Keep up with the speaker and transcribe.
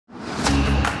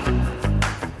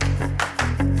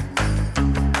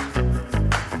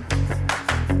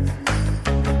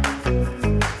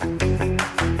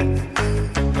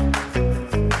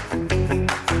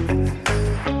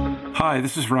Hi,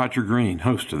 this is Roger Green,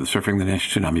 host of the Surfing the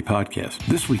NASH Tsunami podcast.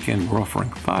 This weekend, we're offering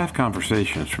 5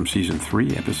 conversations from Season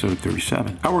 3, Episode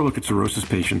 37. Our look at cirrhosis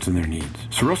patients and their needs.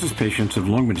 Cirrhosis patients have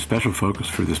long been a special focus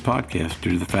for this podcast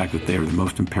due to the fact that they are the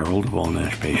most imperiled of all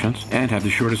NASH patients and have the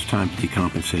shortest time to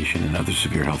decompensation and other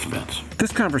severe health events.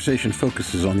 This conversation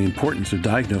focuses on the importance of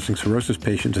diagnosing cirrhosis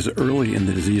patients as early in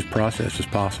the disease process as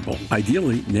possible.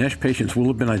 Ideally, NASH patients will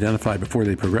have been identified before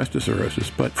they progress to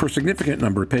cirrhosis, but for a significant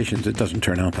number of patients, it doesn't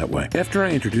turn out that way. After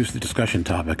I introduce the discussion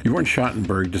topic, Jörn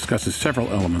Schattenberg discusses several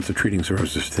elements of treating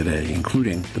cirrhosis today,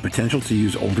 including the potential to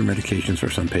use older medications for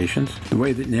some patients, the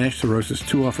way that NASH cirrhosis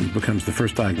too often becomes the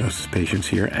first diagnosis of patients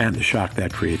here, and the shock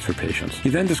that creates for patients. He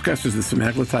then discusses the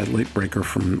semaglutide late breaker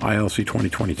from ILC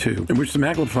 2022, in which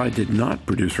semaglutide did not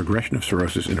produce regression of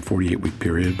cirrhosis in a 48-week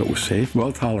period, but was safe,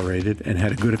 well-tolerated, and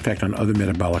had a good effect on other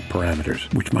metabolic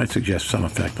parameters, which might suggest some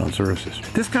effect on cirrhosis.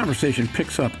 This conversation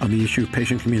picks up on the issue of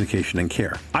patient communication and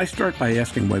care. I start by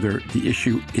asking whether the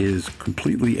issue is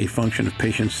completely a function of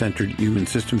patient-centered human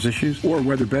systems issues, or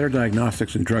whether better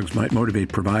diagnostics and drugs might motivate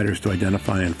providers to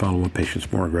identify and follow up patients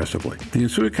more aggressively. The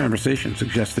ensuing conversation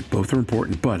suggests that both are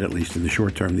important, but at least in the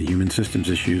short term, the human systems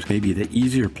issues may be the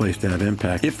easier place to have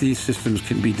impact if these systems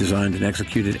can be designed and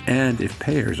executed, and if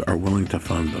payers are willing to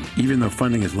fund them. Even though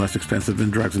funding is less expensive than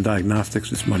drugs and diagnostics,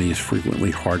 this money is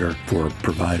frequently harder for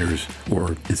providers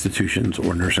or institutions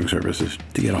or nursing services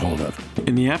to get a hold of.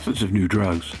 In the absence of new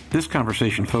drugs, this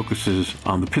conversation focuses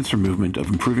on the pincer movement of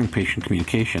improving patient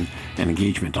communication and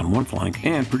engagement on one flank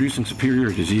and producing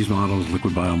superior disease models,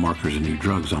 liquid biomarkers, and new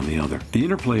drugs on the other. The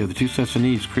interplay of the two sets of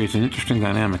needs creates an interesting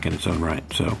dynamic in its own right.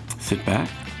 So sit back,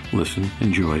 listen,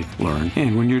 enjoy, learn,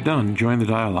 and when you're done, join the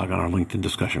dialogue on our LinkedIn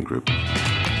discussion group.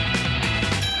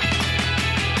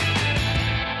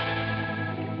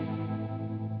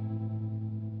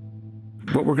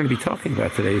 What we're going to be talking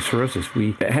about today is cirrhosis.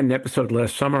 We had an episode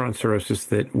last summer on cirrhosis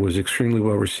that was extremely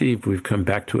well received. We've come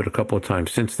back to it a couple of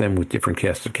times since then with different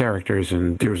casts of characters,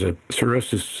 and there was a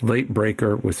cirrhosis late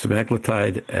breaker with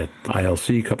semaglutide at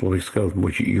ILC a couple of weeks ago, in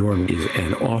which Jörn is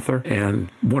an author.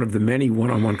 And one of the many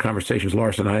one-on-one conversations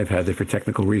Lars and I have had that for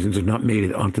technical reasons have not made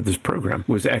it onto this program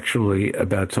was actually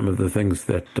about some of the things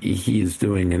that he is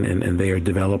doing and they are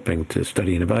developing to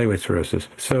study and evaluate cirrhosis.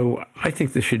 So I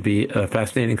think this should be a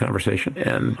fascinating conversation.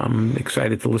 And I'm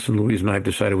excited to listen. Louise and I have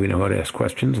decided we know how to ask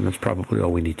questions, and that's probably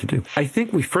all we need to do. I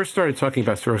think we first started talking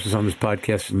about cirrhosis on this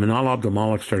podcast. Manal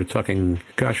Abdelmalik started talking,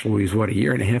 gosh, Louise, a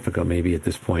year and a half ago maybe at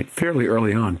this point, fairly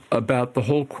early on, about the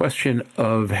whole question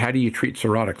of how do you treat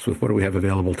cirrhotics with what do we have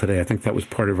available today. I think that was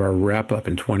part of our wrap-up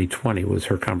in 2020 was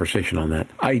her conversation on that.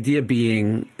 Idea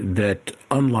being that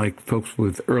unlike folks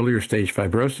with earlier stage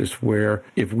fibrosis, where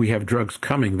if we have drugs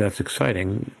coming, that's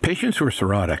exciting, patients who are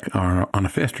cirrhotic are on a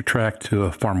faster track to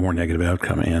a far more negative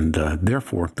outcome. And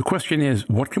therefore, the question is,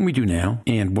 what can we do now?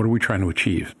 And what are we trying to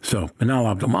achieve? So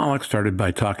Manal Abdelmalik started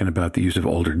by talking about the use of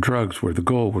older drugs, where the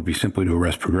goal would be simply to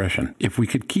arrest progression. If we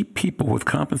could keep people with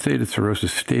compensated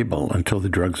cirrhosis stable until the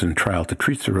drugs in trial to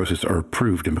treat cirrhosis are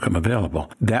approved and become available,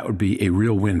 that would be a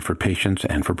real win for patients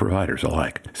and for providers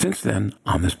alike. Since then,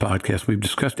 on this podcast, we've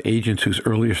discussed agents whose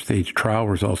earlier stage trial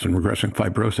results in regressing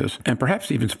fibrosis, and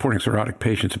perhaps even supporting cirrhotic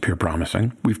patients appear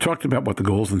promising. We've talked about what the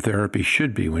goals in therapy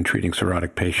should be when treating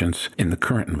cirrhotic patients in the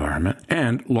current environment.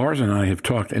 And Lars and I have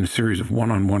talked in a series of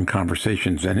one-on-one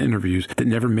conversations and interviews that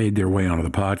never made their way onto the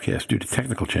podcast due to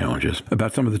technical challenges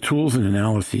about some of the tools and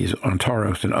analyses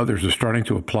Antaros and others are starting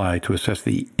to apply to assess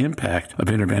the impact of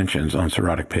interventions on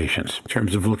cirrhotic patients in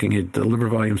terms of looking at the liver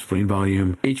volume, spleen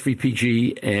volume,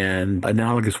 HVPG, and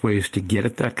analogous ways to get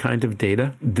at that kind of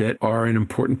data that are an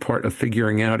important part of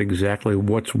figuring out exactly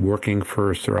what's working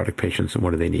for cirrhotic patients and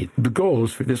what do they need. The goal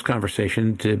is for this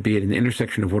conversation to be at an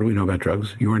intersection of what do we know about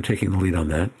drugs, you aren't taking the lead on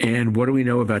that, and what do we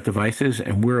know about devices,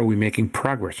 and where are we making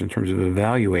progress in terms of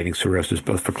evaluating cirrhosis,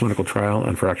 both for clinical trial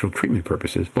and for actual treatment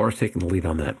purposes. Laura's taking the lead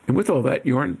on that. And with all that,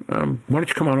 Jörn, why don't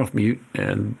you come on off mute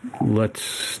and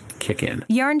let's kick in.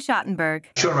 Jörn Schattenberg.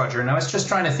 Sure, Roger. And I was just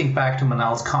trying to think back to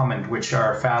Manal's comment, which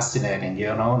are fascinating.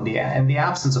 In the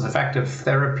absence of effective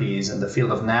therapies in the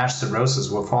field of NASH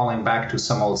cirrhosis, we're falling back to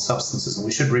some old substances. And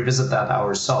we should revisit that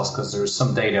ourselves because there's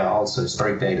some data, also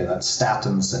historic data, that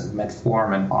statins and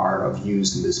metformin are of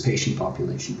use in this patient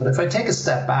population. But if I take a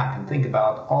step back and think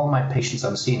about all my patients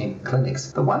I'm seeing in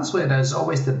clinics, the ones where there's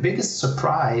always the biggest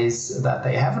surprise that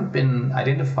they haven't been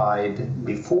identified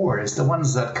before is the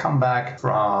ones that come back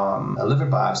from a liver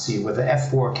biopsy with the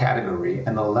F4 category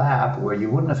in a lab where you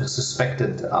wouldn't have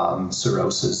suspected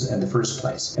cirrhosis in the first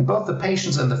place. And both the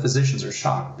patients and the physicians are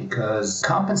shocked because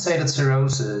compensated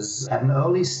cirrhosis at an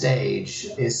early stage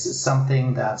is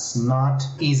something that's It's not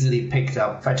easily picked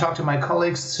up. If I talk to my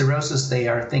colleagues, cirrhosis, they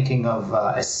are thinking of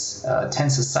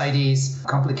tense ascites,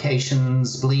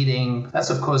 complications, bleeding. That's,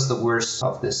 of course, the worst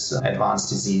of this advanced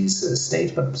disease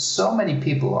stage. But so many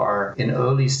people are in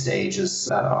early stages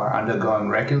that are undergoing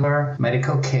regular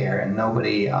medical care, and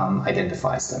nobody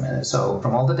identifies them. And so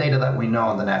from all the data that we know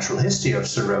on the natural history of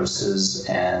cirrhosis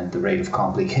and the rate of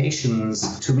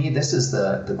complications, to me, this is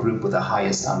the group with the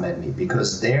highest unmet need,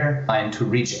 because their line to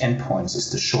reach endpoints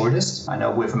is the shortest. I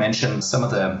know we've mentioned some of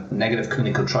the negative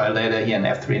clinical trial data here in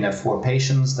F3 and F4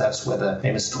 patients. That's where the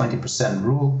famous 20%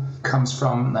 rule comes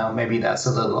from. Now, maybe that's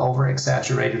a little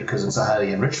over-exaggerated because it's a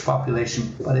highly enriched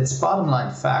population, but it's bottom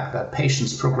line fact that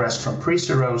patients progress from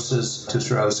pre-cirrhosis to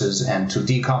cirrhosis and to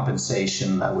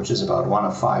decompensation, which is about 1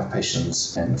 of 5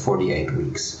 patients in 48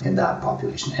 weeks in that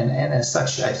population. And as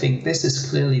such, I think this is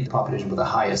clearly the population with the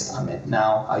highest unmet.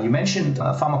 Now, you mentioned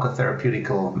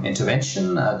pharmacotherapeutical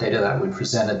intervention. Data that we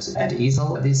presented at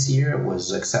EASL this year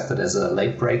was accepted as a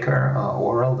late breaker,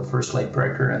 oral, the first late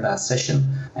breaker in that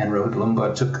session. And Rohit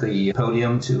Lumba took the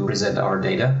podium to present our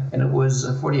data. And it was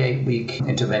a 48-week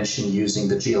intervention using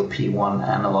the GLP-1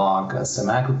 analog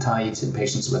semaglutide in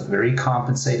patients with very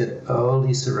compensated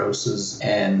early cirrhosis.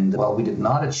 And while we did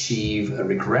not achieve a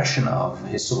regression of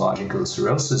histological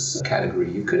cirrhosis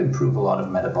category, you could improve a lot of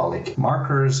metabolic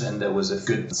markers, and there was a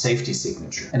good safety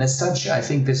signature. And as such, I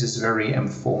think this is very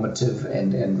informative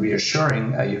and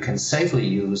reassuring. You can safely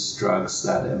use drugs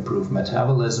that improve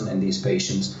metabolism in these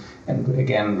patients. And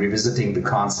again, revisiting the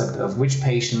concept of which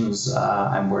patients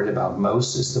I'm worried about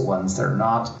most is the ones that are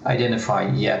not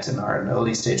identified yet and are in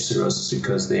early stage cirrhosis,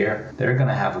 because they're going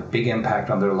to have a big impact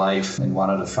on their life in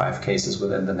 1 out of 5 cases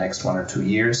within the next 1 or 2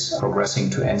 years, progressing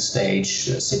to end stage,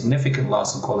 significant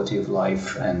loss in quality of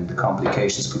life, and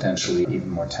complications, potentially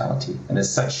even mortality. And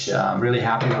as such, I'm really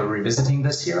happy we're revisiting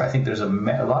this here. I think there's a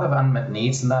lot of unmet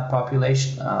needs in that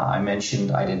population. I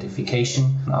mentioned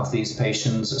identification of these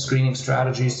patients, screening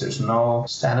strategies. There's no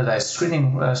standardized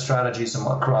screening strategies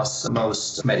across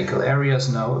most medical areas.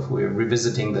 Now, if we're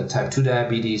revisiting the type 2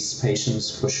 diabetes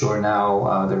patients, for sure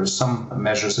now there are some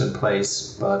measures in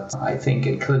place, but I think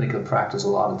in clinical practice, a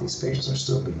lot of these patients are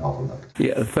still being overlooked.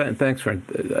 Yeah, thanks, Frank.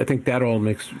 I think that all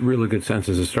makes really good sense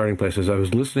as a starting place. As I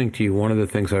was listening to you, one of the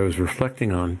things I was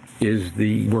reflecting on is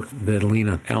the work that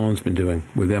Alina Allen's been doing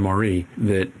with MRE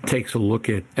that takes a look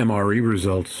at MRE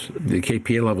results, the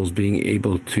KPA levels being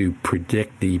able to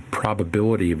predict the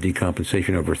probability of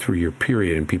decompensation over a 3-year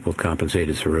period in people with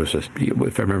compensated cirrhosis.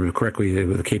 If I remember correctly,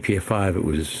 with a KPA-5, it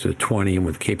was 20, and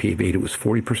with KPA-8, it was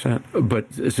 40%. But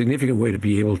a significant way to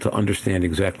be able to understand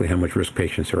exactly how much risk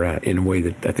patients are at in a way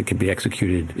that I think can be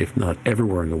executed, if not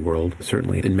everywhere in the world,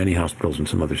 certainly in many hospitals and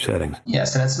some other settings.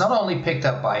 Yes, and it's not only picked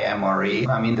up by MRE.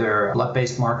 I mean, there are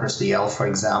blood-based markers, the ELF, for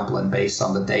example, and based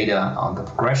on the data on the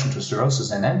progression to cirrhosis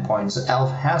and endpoints,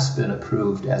 ELF has been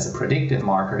approved as a predictive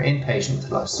marker in patients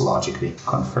with histologically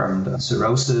confirmed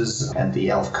cirrhosis, and the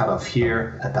ELF cutoff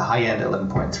here at the high end,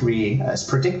 11.3, is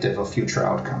predictive of future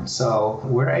outcomes. So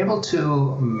we're able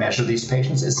to measure these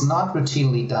patients. It's not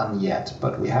routinely done yet,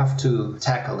 but we have to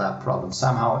tackle that problem.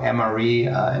 Somehow MRE,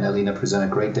 and Alina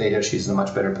presented great data. She's in a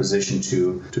much better position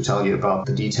to tell you about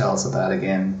the details of that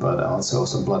again, but also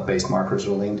some blood-based markers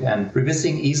are linked. And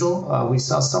revisiting EASL, we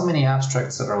saw so many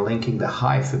abstracts that are linking the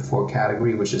high FIB4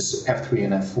 category, which is F3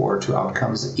 and F4, to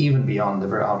outcomes even beyond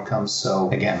liver outcomes. So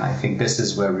again, I think this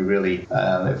is where we really,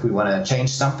 if we want to change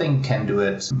something, can do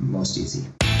it most easy.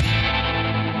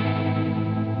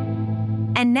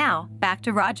 And now, back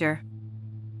to Roger.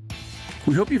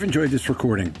 We hope you've enjoyed this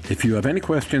recording. If you have any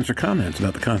questions or comments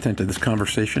about the content of this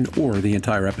conversation or the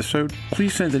entire episode,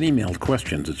 please send an email to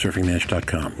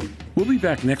questions@surfingnash.com. We'll be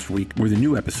back next week with a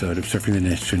new episode of Surfing the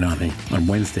NASH Tsunami on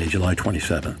Wednesday, July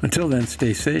 27th. Until then,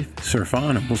 stay safe, surf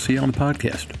on, and we'll see you on the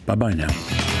podcast. Bye-bye now.